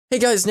Hey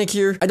guys, Nick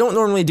here. I don't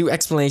normally do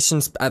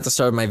explanations at the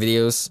start of my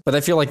videos, but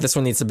I feel like this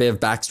one needs a bit of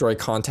backstory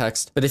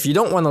context. But if you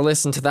don't want to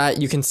listen to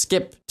that, you can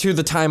skip to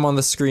the time on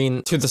the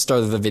screen to the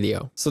start of the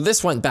video. So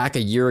this went back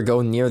a year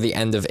ago near the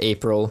end of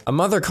April. A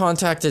mother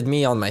contacted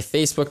me on my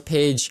Facebook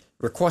page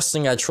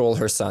requesting I troll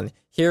her son.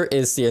 Here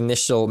is the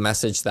initial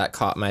message that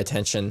caught my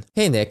attention.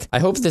 Hey Nick, I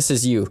hope this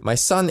is you. My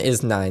son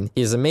is 9.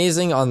 He is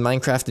amazing on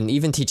Minecraft and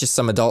even teaches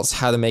some adults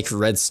how to make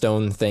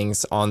redstone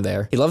things on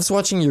there. He loves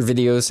watching your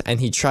videos and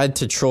he tried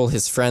to troll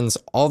his friends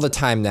all the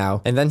time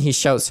now, and then he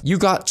shouts, "You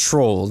got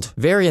trolled."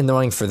 Very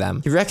annoying for them.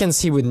 He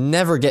reckons he would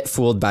never get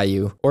fooled by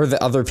you or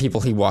the other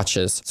people he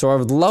watches. So I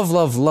would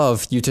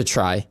love you to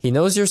try. He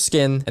knows your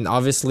skin, and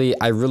obviously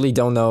I really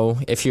don't know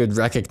if he would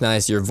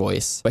recognize your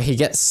voice, but he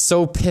gets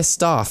so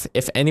pissed off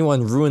if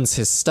anyone ruins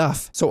his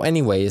stuff. So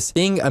anyways,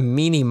 being a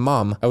meanie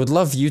mom, I would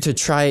love you to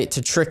try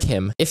to trick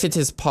him. If it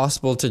is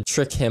possible to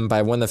trick him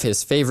by one of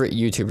his favorite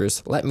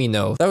YouTubers, let me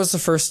know. That was the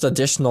first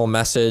additional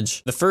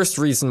message. The first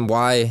reason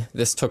why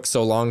this took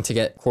so long to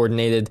get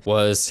coordinated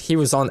was he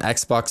was on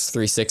Xbox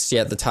 360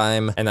 at the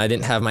time, and I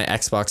didn't have my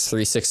Xbox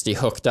 360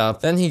 hooked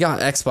up. Then he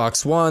got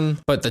Xbox One,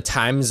 but the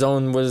time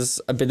zone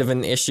was a bit of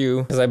an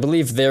issue, because I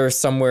believe they're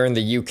somewhere in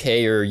the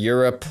UK or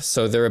Europe,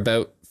 so they're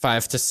about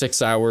 5 to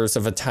 6 hours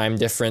of a time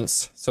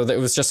difference, so that it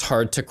was just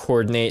hard to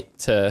coordinate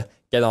to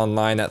get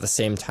online at the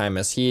same time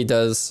as he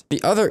does.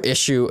 The other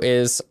issue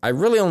is I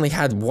really only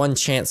had one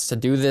chance to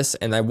do this,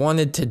 and I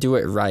wanted to do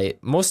it right.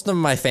 Most of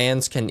my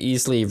fans can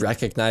easily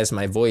recognize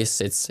my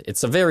voice.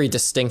 It's a very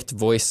distinct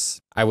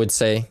voice, I would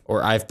say,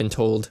 or I've been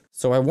told.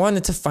 So I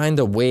wanted to find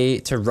a way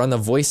to run a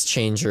voice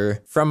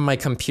changer from my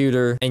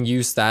computer and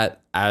use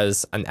that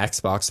as an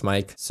Xbox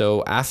mic.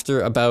 So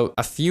after about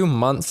a few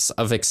months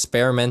of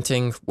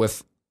experimenting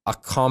with a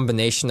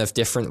combination of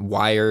different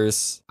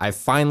wires, I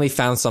finally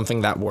found something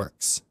that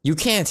works. You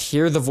can't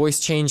hear the voice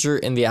changer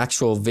in the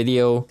actual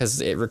video because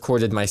it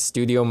recorded my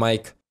studio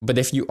mic. But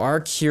if you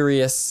are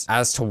curious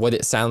as to what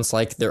it sounds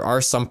like, there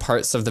are some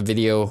parts of the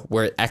video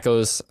where it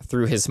echoes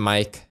through his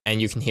mic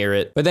and you can hear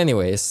it. But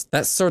anyways,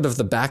 that's sort of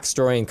the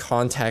backstory and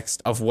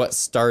context of what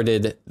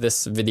started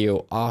this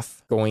video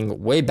off,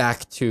 going way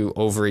back to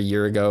over a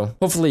year ago.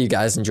 Hopefully you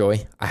guys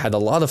enjoy. I had a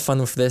lot of fun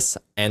with this,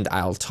 and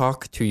I'll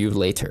talk to you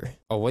later.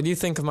 Oh, what do you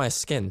think of my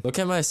skin? Look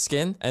at my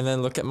skin and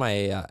then look at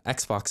my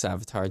Xbox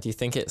avatar. Do you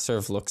think it sort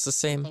of looks the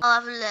same? I'll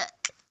have a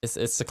look.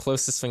 It's the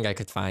closest thing I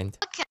could find.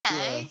 Okay.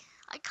 Yeah.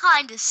 I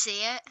kind of see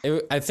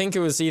it. I think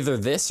it was either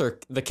this or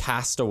the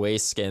Castaway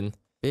skin.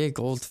 Big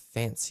old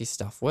fancy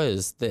stuff. What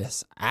is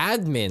this?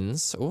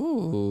 Admins?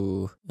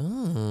 Ooh.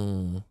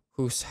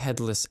 Who's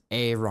headless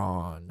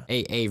Aaron?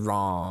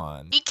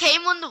 Aaron. He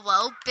came on the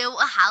world,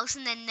 built a house,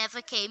 and then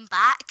never came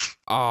back.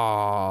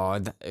 Oh,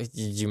 did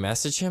you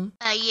message him?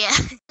 Yeah.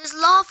 There's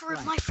lava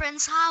in my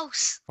friend's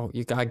house. Oh,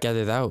 you gotta get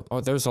it out. Oh,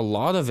 there's a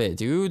lot of it,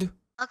 dude.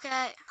 Okay,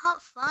 I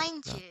can't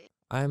find you.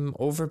 I'm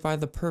over by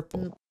the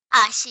purple.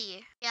 I see you.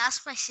 Yeah,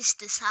 that's my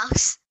sister's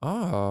house.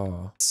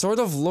 Oh. Sort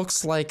of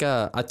looks like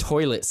a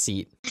toilet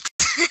seat.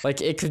 Like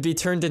it could be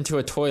turned into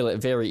a toilet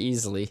very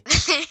easily.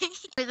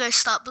 We're gonna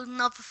start building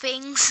other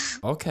things.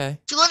 Okay.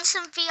 Do you want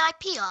some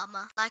VIP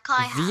armor like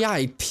I have?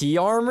 VIP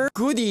armor?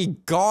 Goody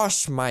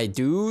gosh, my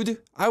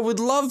dude. I would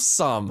love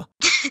some.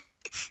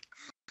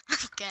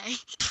 Okay.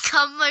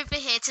 Come over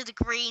here to the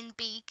green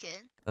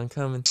beacon. I'm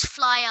coming. Just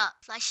fly up.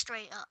 Fly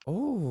straight up.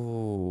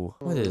 Oh,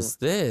 what is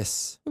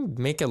this?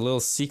 Make a little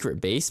secret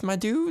base, my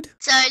dude?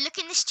 So, look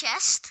in this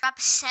chest. Grab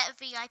a set of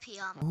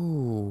VIP armor.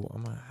 Ooh,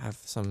 I'm gonna have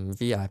some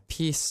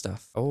VIP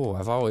stuff. Oh,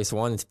 I've always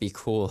wanted to be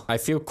cool. I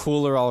feel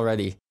cooler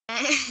already.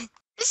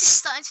 This is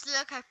starting to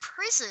look like a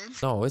prison.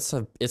 No,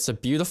 it's a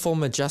beautiful,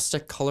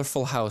 majestic,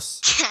 colorful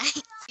house.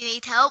 Okay. You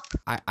need help?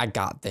 I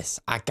got this.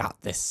 I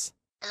got this.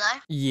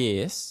 Hello?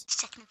 Yes. Just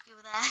checking if you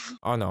were there.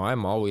 Oh no,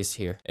 I'm always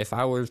here. If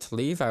I were to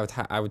leave,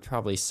 I would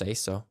probably say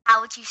so.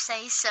 How would you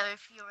say so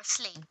if you're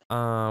asleep?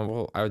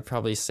 Well, I would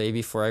probably say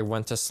before I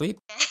went to sleep.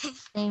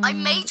 I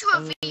made you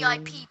a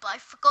VIP, but I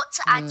forgot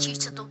to add you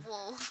to the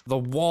wall. The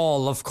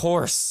wall, of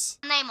course.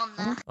 Name on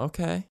there.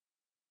 Okay.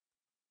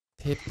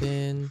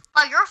 Pippin.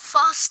 Oh, you're a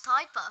fast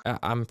typer.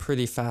 I'm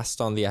pretty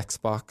fast on the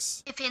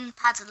Xbox. Pippin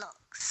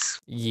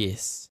Padlocks.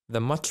 Yes. The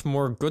much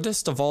more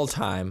goodest of all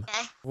time.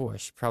 Okay. Oh, I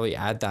should probably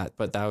add that,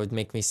 but that would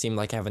make me seem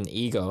like I have an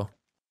ego.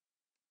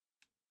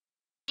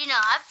 You know,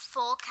 I have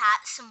 4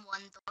 cats and 1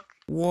 dog.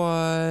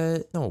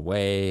 What? No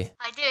way.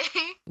 I do.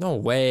 No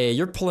way.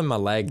 You're pulling my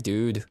leg,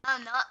 dude. No,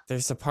 I'm not.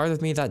 There's a part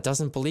of me that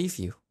doesn't believe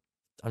you.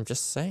 I'm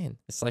just saying.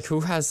 It's like,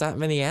 who has that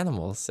many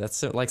animals?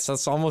 That's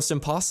almost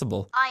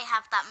impossible. I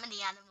have that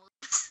many animals.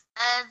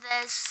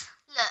 There's,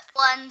 look,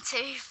 1, 2,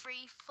 3,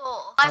 4.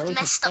 I've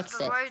messed up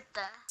the road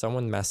there.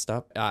 Someone messed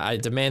up. I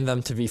demand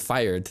them to be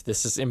fired.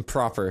 This is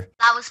improper.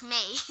 That was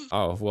me.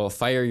 Oh, well,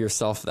 fire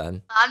yourself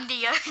then. I'm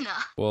the owner.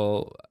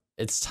 Well,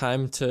 it's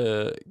time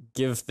to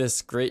give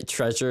this great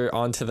treasure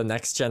on to the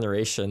next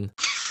generation.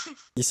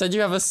 You said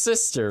you have a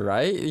sister,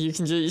 right?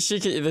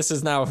 This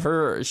is now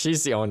her.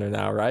 She's the owner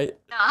now, right?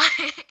 No.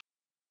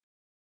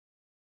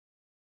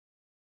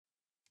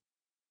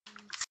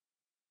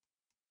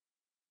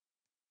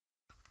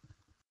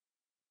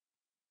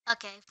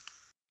 Okay.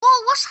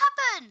 Whoa, what's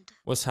happened?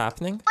 What's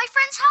happening? My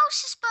friend's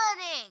house is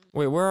burning.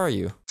 Wait, where are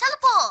you?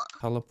 Teleport.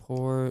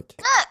 Teleport.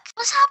 Look,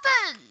 what's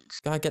happened?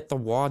 Gotta get the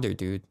water,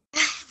 dude.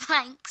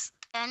 Thanks.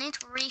 I need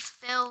to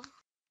refill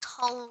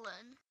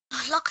Tolan.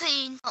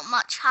 Luckily, not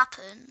much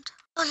happened.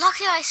 Oh,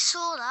 luckily I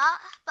saw that.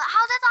 But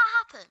how did that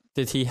happen?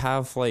 Did he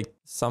have, like,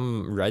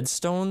 some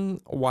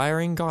redstone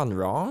wiring gone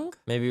wrong?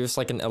 Maybe it was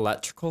like an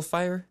electrical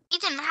fire? He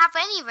didn't have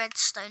any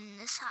redstone in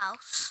this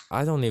house.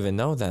 I don't even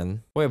know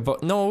then. Wait,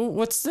 but no,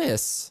 what's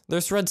this?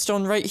 There's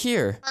redstone right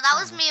here. Well, that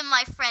was me and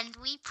my friend.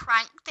 We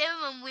pranked him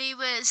and we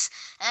was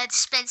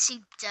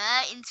dispensing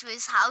dirt into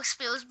his house,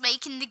 but it was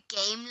making the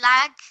game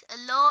lag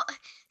a lot.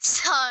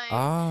 So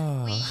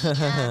we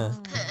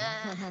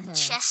put a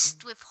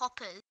chest with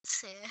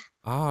hoppers here.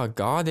 Ah,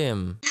 got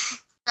him.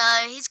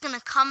 So he's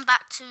gonna come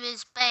back to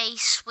his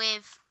base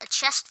with a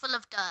chest full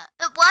of dirt.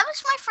 But why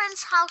was my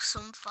friend's house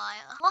on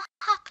fire? What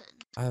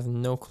happened? I have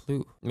no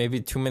clue.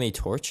 Maybe too many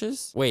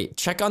torches? Wait,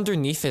 check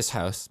underneath his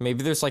house.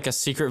 Maybe there's like a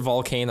secret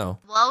volcano.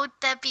 Why would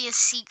there be a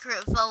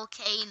secret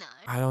volcano?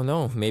 I don't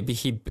know. Maybe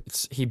he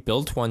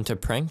built one to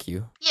prank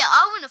you. Yeah,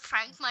 I wanna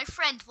prank my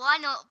friend. Why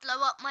not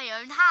blow up my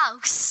own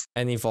house?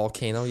 Any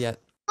volcano yet?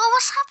 Oh,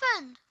 what's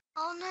happened?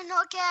 Oh no,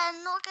 not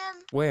again, not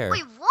again. Where?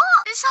 Wait,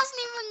 what? This hasn't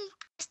even...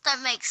 This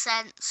don't make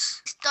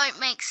sense. This don't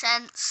make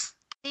sense.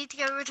 I need to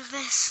get rid of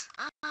this.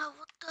 What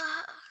the...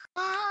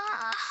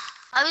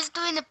 I was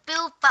doing a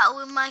build battle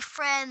with my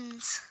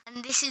friends,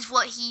 and this is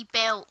what he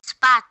built. It's a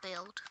bad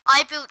build.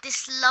 I built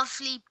this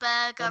lovely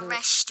burger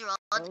restaurant,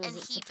 and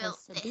he built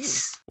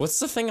this. What's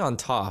the thing on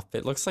top?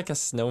 It looks like a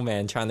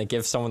snowman trying to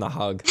give someone a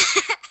hug.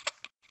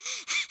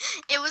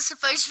 It was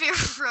supposed to be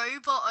a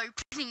robot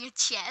opening a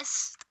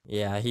chest.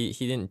 Yeah, he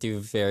didn't do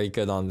very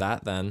good on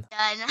that then. Yeah,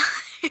 I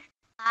know.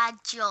 Bad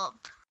job.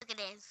 Look at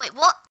this. Wait,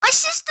 what? My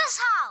sister's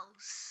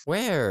house!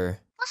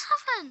 Where? What's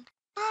happened?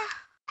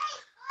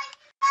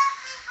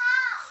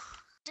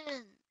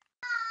 Didn't.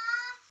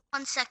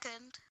 1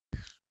 second.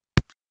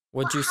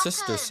 What'd your What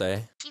sister happened?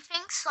 say? She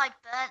thinks I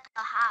burnt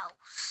her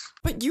house.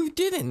 But you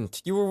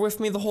didn't. You were with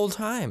me the whole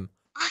time.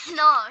 I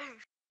know.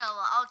 Oh,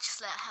 well, I'll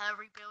just let her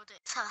rebuild it.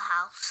 It's her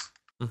house.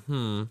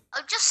 Mm-hmm.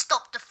 I'll just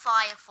stop the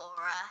fire for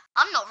her.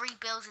 I'm not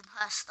rebuilding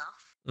her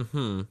stuff.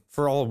 Mm-hmm.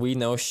 For all we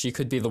know, she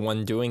could be the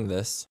one doing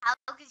this. How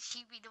could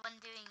she be the one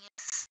doing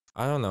it?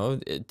 I don't know.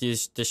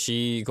 Does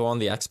she go on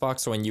the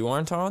Xbox when you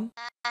aren't on?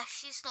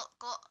 She's not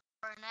got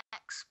an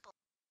Xbox.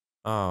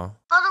 Oh.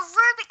 Oh,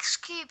 the Rubik's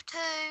Cube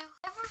too.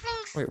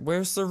 Everything's... Wait,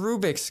 where's the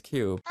Rubik's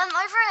Cube?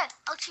 over it.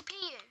 I'll TP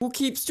you. Who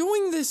keeps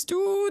doing this,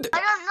 dude? I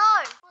don't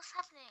know. What's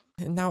happening?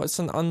 And now it's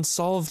an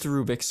unsolved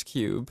Rubik's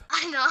Cube.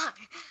 I know.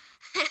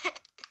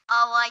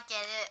 Oh, I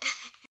get it.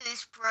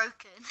 It's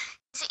broken.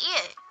 Is it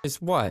you?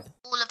 Is what?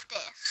 All of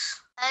this.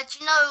 Do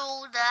you know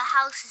all the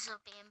houses are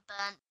being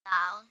burnt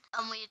down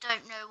and we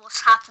don't know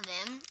what's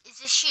happening? Is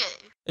this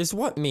you? Is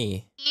what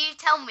me? You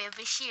tell me if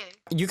it's you.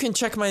 You can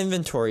check my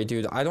inventory,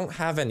 dude. I don't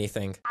have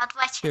anything. How do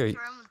I check Here.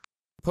 your inventory?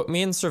 Put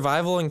me in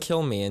survival and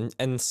kill me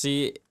and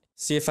see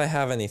if I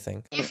have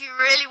anything. If you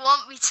really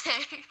want me to.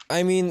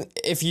 I mean,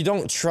 if you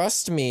don't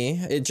trust me,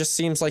 it just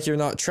seems like you're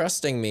not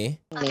trusting me.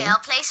 Okay, I'll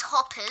place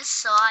hoppers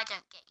so I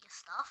don't get your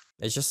stuff.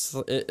 It's just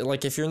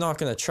like if you're not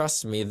gonna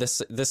trust me,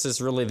 this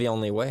is really the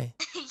only way.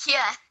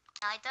 Yeah,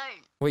 I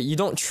don't. Wait, you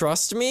don't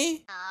trust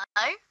me?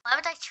 No. Why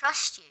would I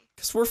trust you?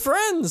 Cause we're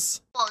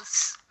friends.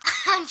 Was.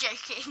 I'm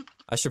joking.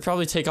 I should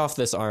probably take off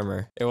this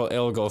armor.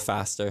 It'll go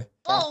faster.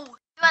 Whoa, you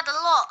had a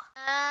lot.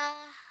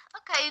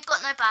 Okay, you've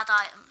got no bad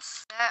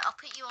items. So I'll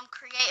put you on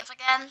creative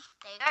again.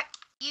 There you go.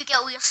 You get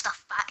all your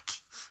stuff back.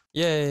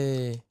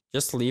 Yay!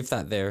 Just leave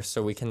that there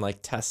so we can like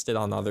test it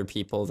on other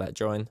people that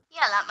join.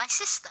 Yeah, like my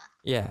sister.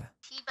 Yeah.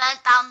 She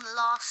burnt down the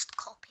last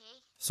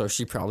copy. So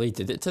she probably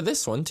did it to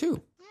this one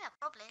too. Yeah,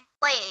 probably.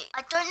 Wait,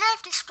 I don't know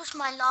if this was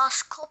my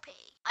last copy.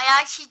 I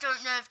actually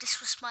don't know if this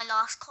was my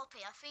last copy.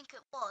 I think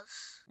it was.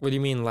 What do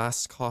you mean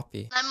last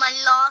copy? Like my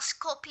last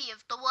copy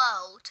of the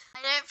world.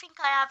 I don't think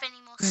I have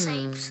any more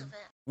saves of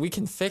it. We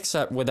can fix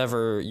up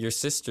whatever your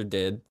sister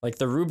did. Like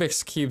the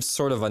Rubik's Cube's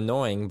sort of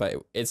annoying, but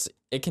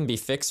it can be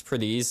fixed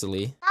pretty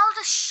easily. Now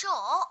the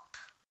shop?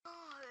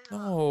 No.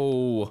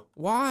 No.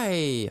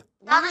 Why?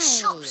 Now the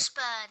shop's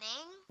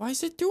burning. Why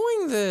is it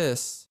doing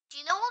this? Do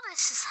you know what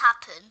this has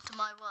happened to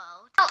my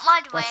world? Don't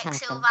mind if I What's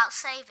exit happened? without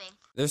saving.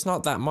 There's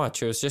not that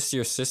much. It was just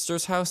your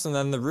sister's house and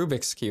then the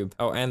Rubik's Cube.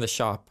 Oh, and the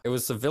shop. It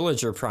was the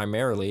villager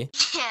primarily.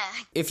 Yeah.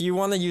 If you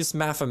want to use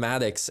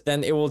mathematics,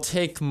 then it will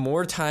take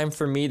more time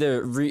for me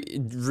to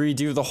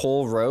redo the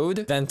whole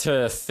road than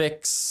to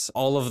fix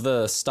all of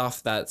the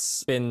stuff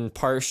that's been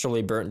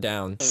partially burnt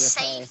down.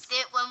 Saved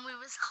it when we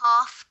was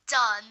half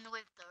done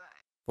with the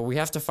road. But we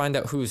have to find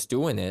out who's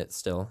doing it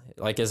still.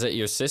 Like, is it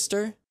your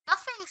sister?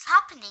 Nothing's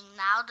happening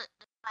now that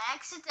I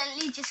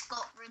accidentally just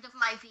got rid of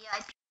my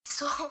VIP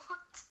sword.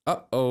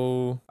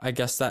 Uh-oh. I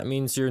guess that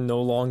means you're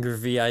no longer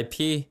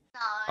VIP.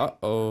 No.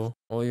 Uh-oh.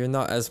 Well, you're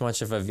not as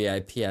much of a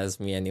VIP as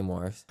me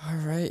anymore.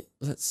 Alright,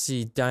 let's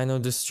see. Dino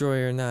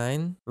Destroyer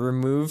 9.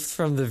 Removed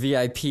from the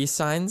VIP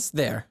signs.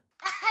 There.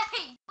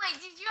 Hey, wait,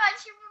 Wait, did you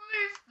actually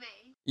remove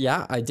me?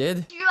 Yeah, I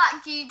did. You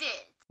actually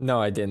did?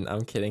 No, I didn't.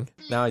 I'm kidding.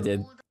 Now I did.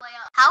 All the way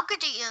up. How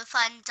good are you at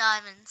finding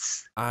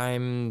diamonds?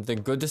 I'm the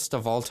goodest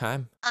of all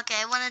time. Okay,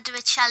 I want to do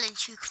a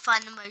challenge who can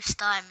find the most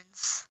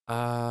diamonds.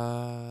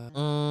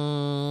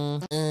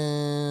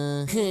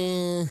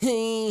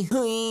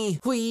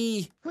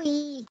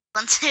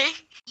 Want to?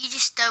 You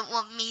just don't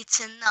want me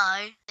to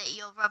know that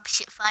you're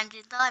rubbish at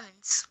finding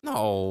diamonds.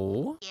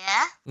 No.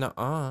 Yeah?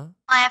 Nuh-uh.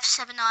 I have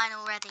 7 iron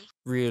already.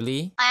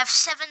 Really? I have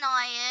 7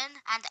 iron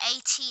and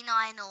 18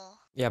 iron ore.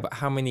 Yeah, but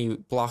how many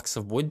blocks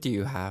of wood do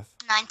you have?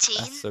 19.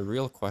 That's the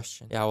real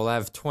question. Yeah, well, I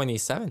have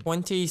 27.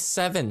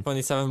 27.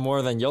 27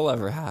 more than you'll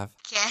ever have.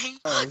 Okay.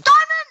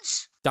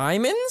 Diamonds!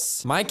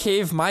 Diamonds? My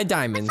cave, my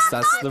diamonds.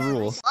 That's the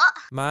rule. What?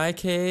 My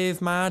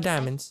cave, my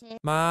diamonds.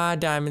 My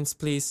diamonds,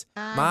 please.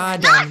 My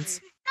No!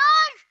 diamonds. No!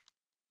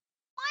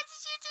 Why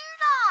did you do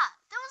that?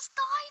 There was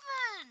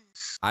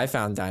diamonds. I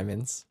found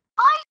diamonds.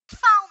 I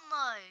found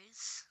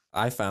those.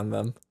 I found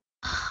them.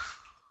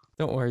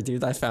 Don't worry,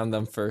 dude. I found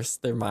them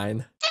first. They're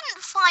mine.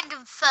 Didn't find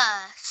them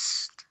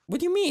first. What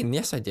do you mean?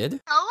 Yes, I did. No,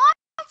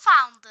 I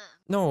found them.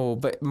 No,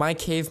 but my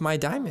cave, my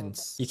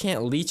diamonds. You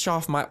can't leech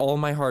off all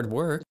my hard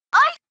work.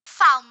 I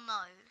found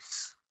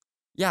those.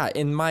 Yeah,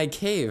 in my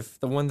cave,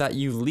 the one that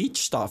you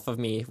leeched off of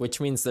me, which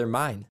means they're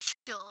mine.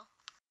 Sure.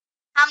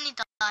 How many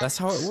diamonds? That's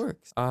how it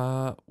works.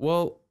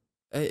 Well,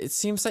 it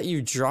seems that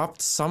you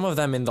dropped some of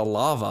them in the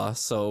lava,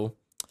 so...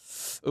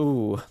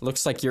 Ooh,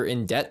 looks like you're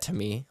in debt to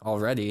me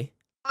already.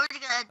 I'm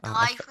already gonna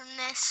die from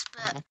this,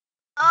 but...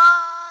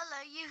 Oh,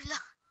 you...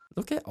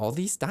 Look at all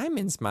these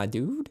diamonds, my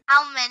dude.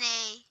 How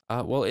many?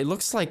 Well, it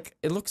looks like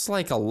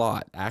a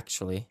lot,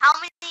 actually. How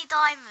many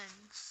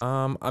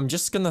diamonds? I'm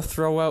just gonna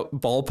throw out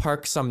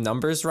ballpark some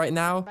numbers right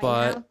now,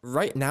 but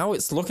right now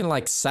it's looking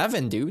like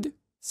 7, dude.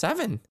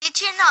 7.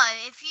 Did you know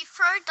if you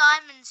throw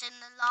diamonds in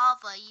the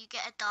lava, you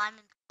get a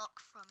diamond block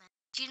from it?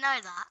 Do you know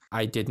that?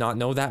 I did not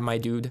know that, my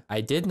dude.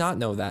 I did not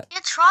know that. Yeah,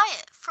 try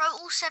it. Throw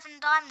all 7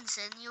 diamonds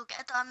in, you'll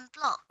get a diamond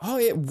block. Oh,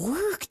 it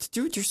worked,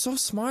 dude. You're so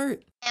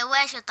smart. Hey,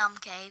 where's your dumb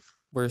cave?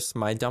 Where's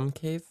my dumb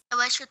cave? Hey,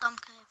 where's your dumb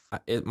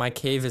cave? My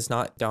cave is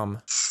not dumb.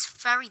 It's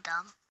very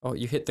dumb. Oh,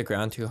 you hit the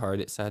ground too hard,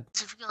 it said.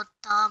 It's of your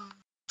dumb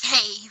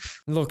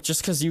cave. Look,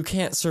 just because you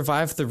can't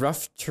survive the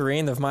rough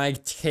terrain of my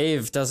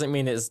cave doesn't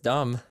mean it's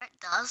dumb. It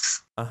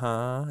does.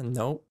 Uh-huh.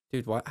 Nope.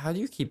 Dude, what? How do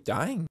you keep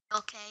dying?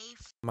 Your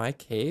cave. My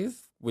cave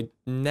would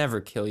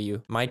never kill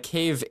you. My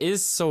cave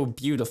is so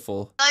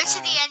beautiful. Go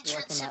to the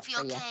entrance of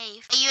your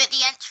cave. Are you at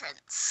the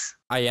entrance?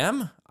 I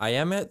am. I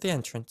am at the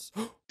entrance.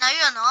 No,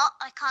 you're not.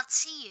 I can't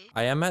see you.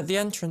 I am at the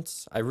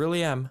entrance. I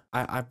really am.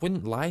 I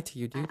wouldn't lie to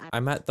you, dude.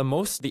 I'm at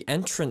the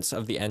entrance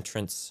of the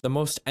entrance. The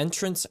most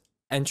entrance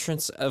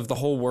of the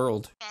whole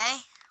world. Okay,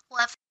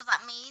 whatever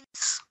that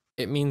means.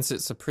 It means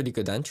it's a pretty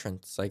good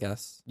entrance, I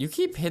guess. You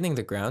keep hitting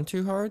the ground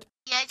too hard?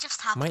 Yeah, it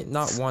just happens. Might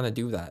not want to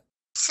do that.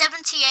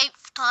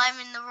 78th time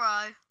in a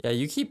row. Yeah,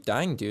 you keep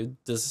dying, dude.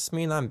 Does this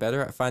mean I'm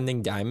better at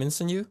finding diamonds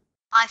than you?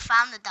 I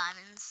found the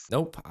diamonds.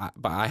 Nope,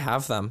 but I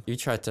have them. You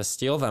tried to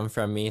steal them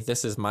from me.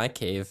 This is my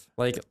cave.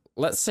 Like,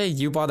 let's say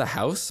you bought a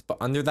house, but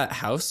under that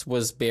house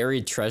was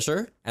buried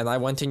treasure, and I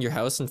went in your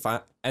house and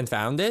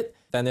found it.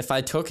 Then if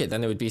I took it,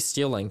 then it would be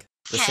stealing.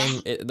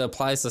 It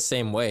applies the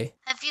same way.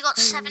 Have you got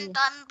 7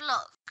 diamond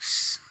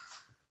blocks?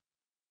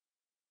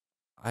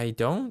 I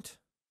don't.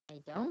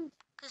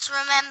 Because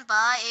remember,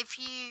 if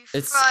you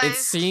It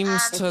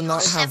seems to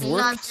not have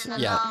worked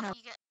yet.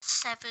 You get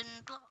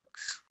 7 blocks.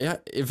 Yeah,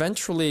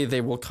 eventually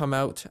they will come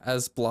out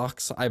as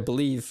blocks, I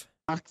believe.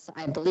 Where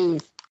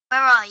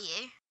are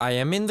you? I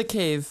am in the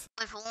cave.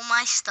 With all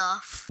my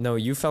stuff. No,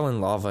 you fell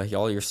in lava.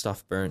 All your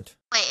stuff burnt.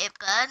 Wait, it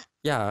burnt?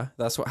 Yeah,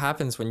 that's what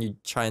happens when you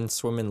try and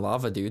swim in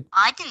lava, dude.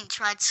 I didn't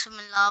try to swim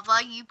in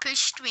lava. You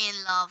pushed me in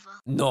lava.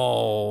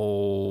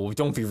 No,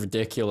 don't be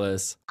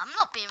ridiculous. I'm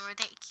not being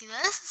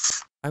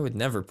ridiculous. I would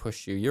never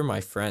push you. You're my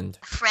friend.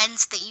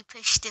 Friends that you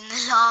pushed in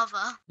the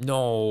lava.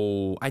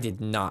 No, I did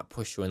not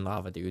push you in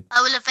lava, dude.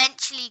 I will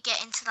eventually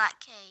get into that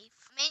cave.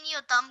 I'm in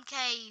your dumb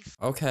cave.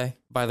 Okay.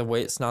 By the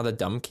way, it's not a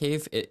dumb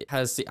cave. It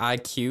has the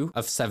IQ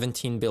of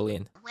 17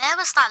 billion. Where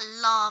was that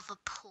lava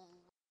pool?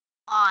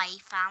 I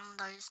found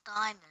those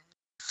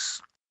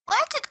diamonds.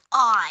 Where did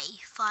I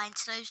find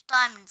those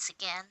diamonds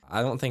again?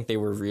 I don't think they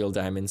were real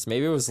diamonds.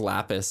 Maybe it was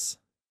lapis.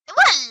 They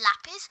weren't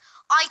lapis.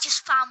 I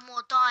just found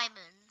more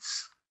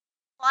diamonds.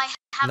 I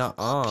haven't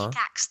got a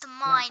pickaxe to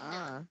mine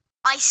them.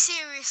 I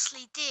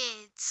seriously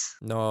did.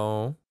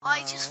 No.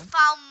 I just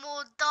found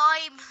more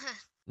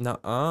diamonds.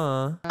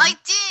 Nuh-uh. I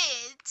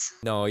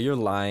did. No, you're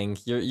lying.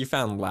 You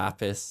found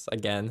lapis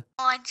again.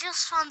 I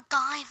just found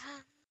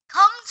diamonds.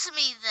 Come to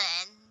me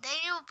then. Then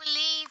you'll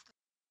believe me.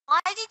 Why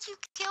did you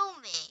kill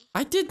me?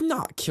 I did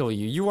not kill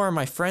you. You are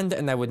my friend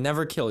and I would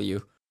never kill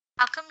you.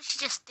 How come you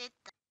just did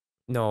that?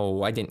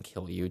 No, I didn't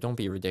kill you. Don't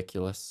be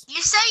ridiculous.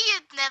 You say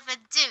you'd never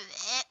do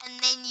it, and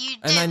then you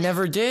do And I it.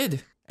 never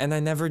did. And I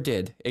never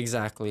did.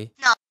 Exactly.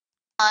 No,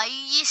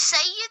 you say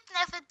you'd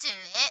never do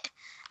it,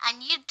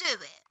 and you do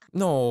it.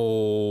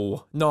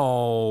 No.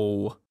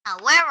 No. Now,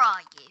 where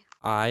are you?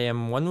 I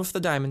am one with the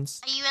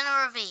diamonds. Are you in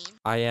a ravine?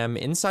 I am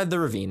inside the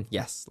ravine.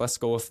 Yes, let's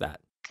go with that.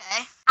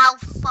 Okay. How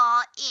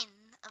far in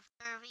of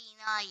the ravine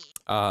are you?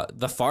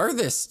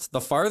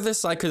 The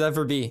farthest I could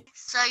ever be.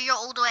 So you're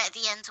all the way at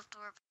the end of the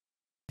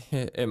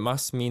ravine. It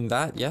must mean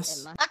that,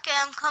 yes. Okay,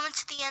 I'm coming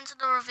to the end of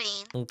the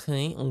ravine.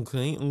 Okay.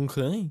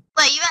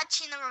 Wait, you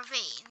actually in a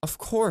ravine? Of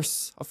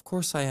course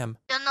I am.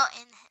 You're not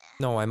in here.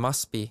 No, I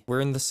must be.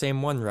 We're in the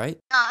same one, right?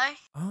 No.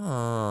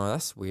 Oh,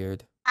 that's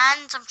weird.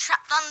 And I'm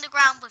trapped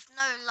underground with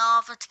no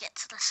lava to get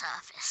to the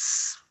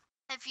surface.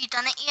 Have you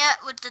done it yet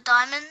with the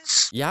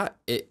diamonds? Yeah,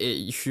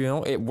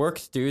 it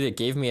worked, dude. It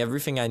gave me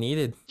everything I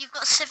needed. You've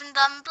got 7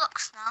 diamond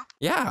blocks now.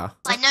 Yeah.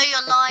 I know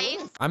you're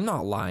lying. I'm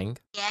not lying.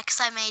 Yeah, because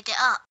I made it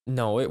up.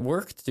 No, it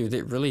worked, dude.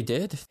 It really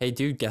did. Hey,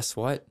 dude, guess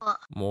what? What?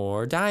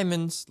 More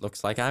diamonds.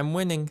 Looks like I'm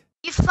winning.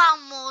 You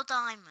found more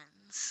diamonds.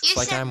 You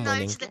like said I'm no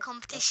winning. to the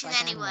competition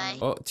anyway.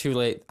 Oh, too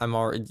late. I'm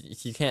already.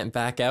 You can't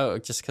back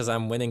out just because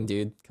I'm winning,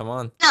 dude. Come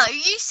on. No,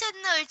 you said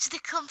no to the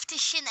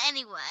competition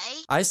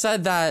anyway. I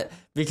said that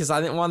because I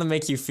didn't want to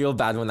make you feel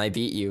bad when I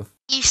beat you.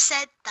 You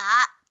said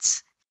that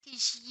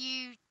because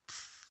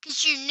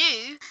you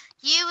knew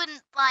you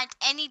wouldn't find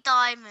any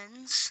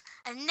diamonds,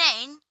 and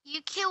then you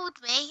killed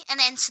me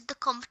and entered the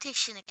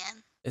competition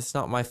again. It's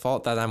not my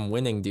fault that I'm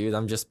winning, dude.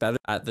 I'm just better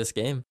at this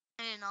game.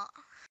 No, you're not.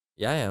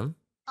 Yeah, I am.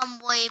 I'm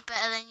way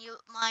better than you at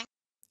mine.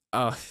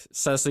 Oh,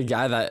 says the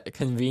guy that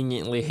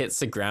conveniently hits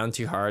the ground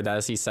too hard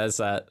as he says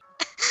that.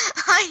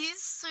 As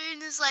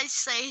soon as I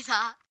say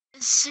that,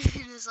 as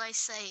soon as I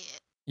say it.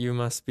 You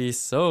must be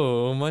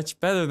so much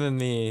better than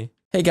me.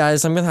 Hey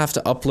guys, I'm gonna have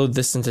to upload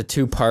this into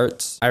 2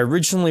 parts. I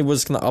originally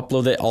was gonna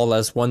upload it all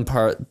as 1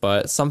 part,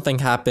 but something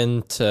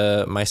happened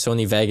to my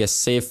Sony Vegas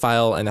save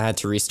file and I had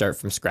to restart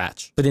from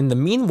scratch. But in the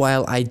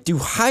meanwhile, I do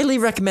highly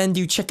recommend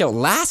you check out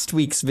last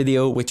week's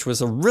video, which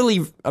was a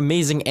really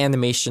amazing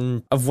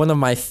animation of one of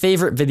my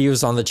favorite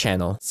videos on the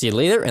channel. See you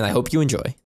later, and I hope you enjoy.